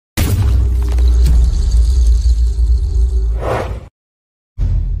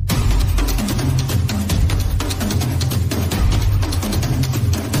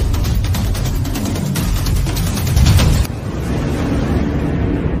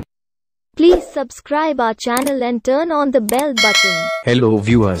subscribe our channel and turn on the bell button. Hello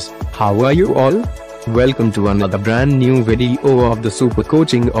viewers, how are you all? Welcome to another brand new video of the Super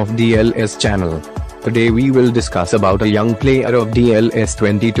Coaching of DLS channel. Today we will discuss about a young player of DLS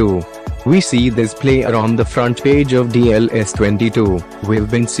 22. We see this player on the front page of DLS 22. We've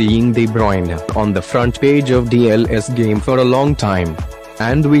been seeing De Bruyne on the front page of DLS game for a long time.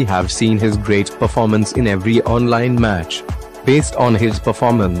 And we have seen his great performance in every online match. Based on his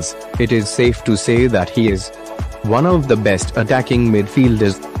performance, it is safe to say that he is one of the best attacking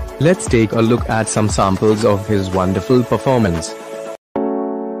midfielders. Let's take a look at some samples of his wonderful performance.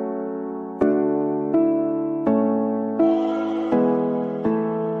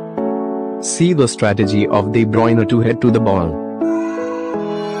 See the strategy of De Bruyne to head to the ball.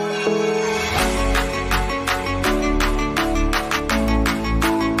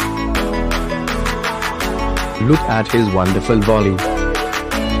 Look at his wonderful volley.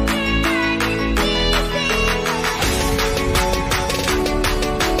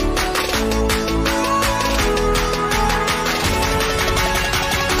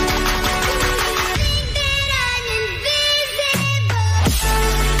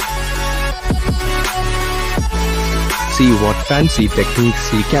 See what fancy techniques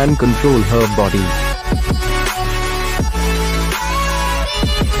he can control her body.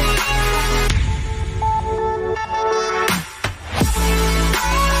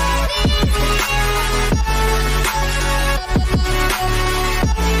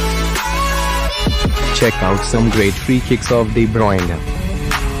 Check out some great free kicks of De Bruyne.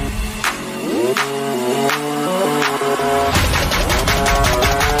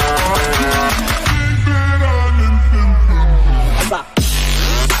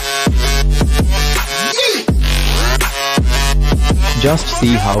 Just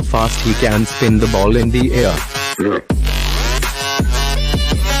see how fast he can spin the ball in the air.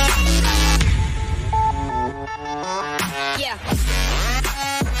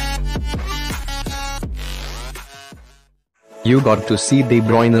 You got to see De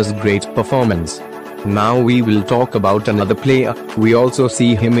Bruyne's great performance. Now we will talk about another player. We also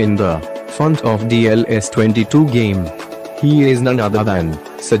see him in the front of DLS 22 game. He is none other than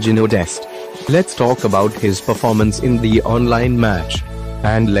Sergino Dest. Let's talk about his performance in the online match.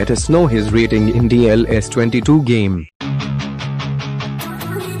 And let us know his rating in DLS 22 game.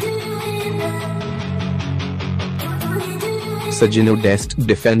 Sergino Dest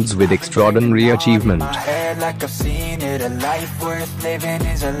defends with extraordinary achievement. Like I've seen it, a life worth living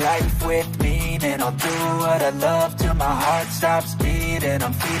is a life with meaning. I'll do what I love till my heart stops beating.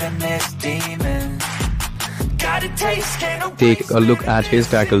 I'm feeding this demon. Got a taste, can't take a look at his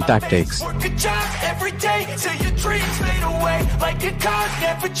tackle tactics. Work a job every day till your dreams fade away. Like a card,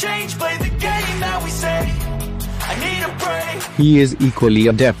 never change. Play the game that we say. I need a break. He is equally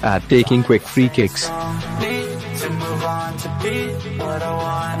adept at taking quick free kicks. To move on, to be what I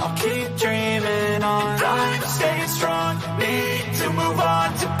want, I'll keep dreaming on. I'm staying strong, need to move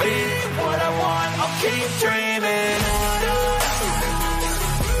on, to be what I want, I'll keep dreaming on.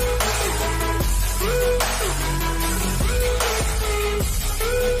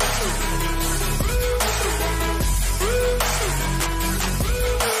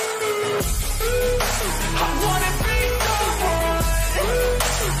 I wanna be the one,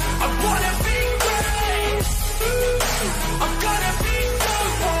 I wanna be great.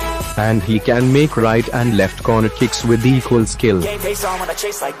 And he can make right and left corner kicks with equal skill. Game face on when I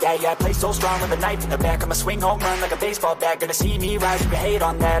chase like that. Yeah, I play so strong with a knife in the back. I'ma swing home run like a baseball bat. Gonna see me rise, you can hate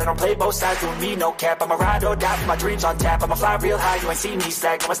on that. I don't play both sides, doing me no cap. I'ma ride or die for my dreams on tap. I'ma fly real high, you ain't see me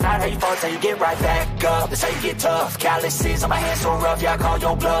slack. No, it's not how you fall, it's how you get right back up. That's how you get tough. Calluses on my hands so rough, yeah, I call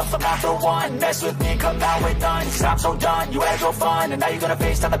your bluff. I'm not the one, mess with me, come out with none. Cause I'm so done, you had your fun. And now you're gonna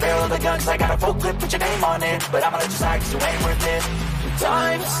face down the barrel of the gun. Cause I got a full clip, put your name on it. But I'ma let you slide cause you ain't worth it.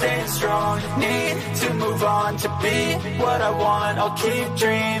 I'm staying strong, need to move on, to be what I want, I'll keep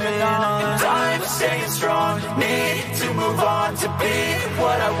dreaming on. I'm staying strong, need to move on, to be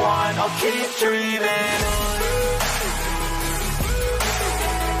what I want, I'll keep dreaming on.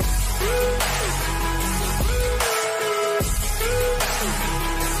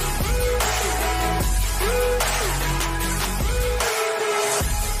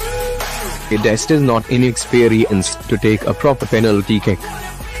 Dest is not inexperienced to take a proper penalty kick.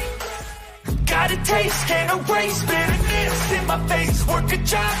 Got a taste, can't erase bitterness in my face. Work a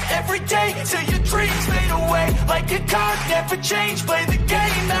job every day till your dreams fade away. Like a card, never change. Play the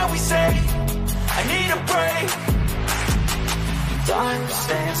game that we say. I need a break. I'm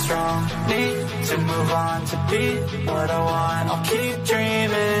staying strong, need to move on, to be what I want, I'll keep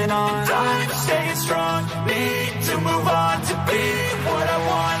dreaming on. I'm staying strong, need to move on, to be what I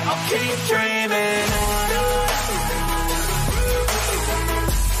want, I'll keep dreaming.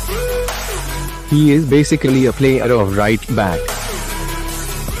 He is basically a player of right back.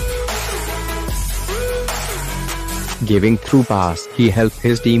 Giving through pass, he helps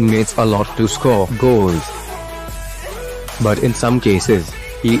his teammates a lot to score goals. But in some cases,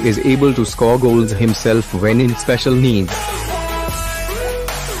 he is able to score goals himself when in special needs.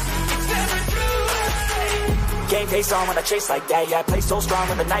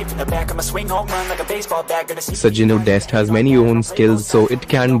 Sergino Dest has many own skills, so it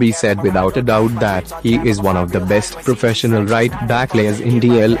can be said without a doubt that he is one of the best professional right back players in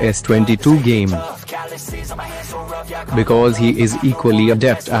DLS 22 game. Because he is equally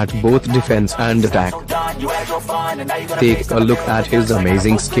adept at both defense and attack. Take a look at his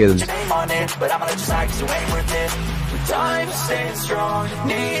amazing skills. Time staying strong,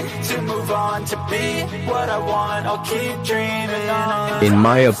 need to move on to be what I want, I'll keep dreaming on. In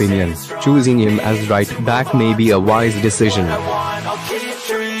my opinion, choosing him as right back may be a wise decision.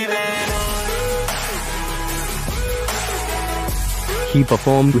 He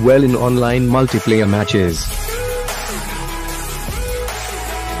performed well in online multiplayer matches.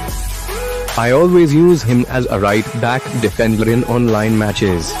 I always use him as a right back defender in online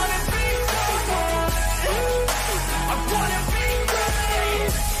matches.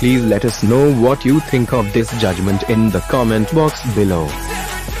 Please let us know what you think of this judgment in the comment box below.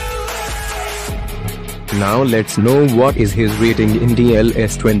 Now let's know what is his rating in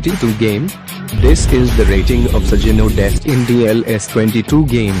DLS 22 game. This is the rating of Sergino Dest in DLS 22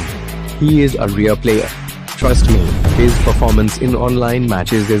 game. He is a rare player. Trust me, his performance in online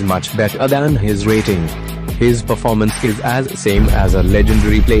matches is much better than his rating. His performance is as same as a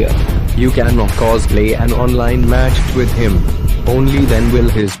legendary player. You can of course play an online match with him. Only then will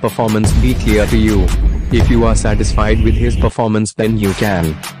his performance be clear to you. If you are satisfied with his performance, then you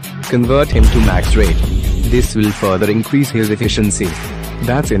can convert him to max rate. This will further increase his efficiency.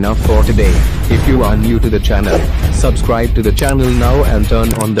 That's enough for today. If you are new to the channel, subscribe to the channel now and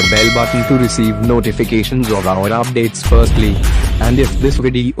turn on the bell button to receive notifications of our updates firstly. And if this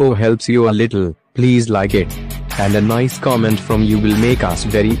video helps you a little, please like it. And a nice comment from you will make us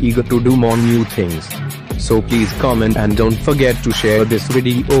very eager to do more new things. So please comment and don't forget to share this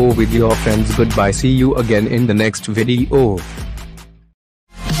video with your friends. Goodbye, see you again in the next video.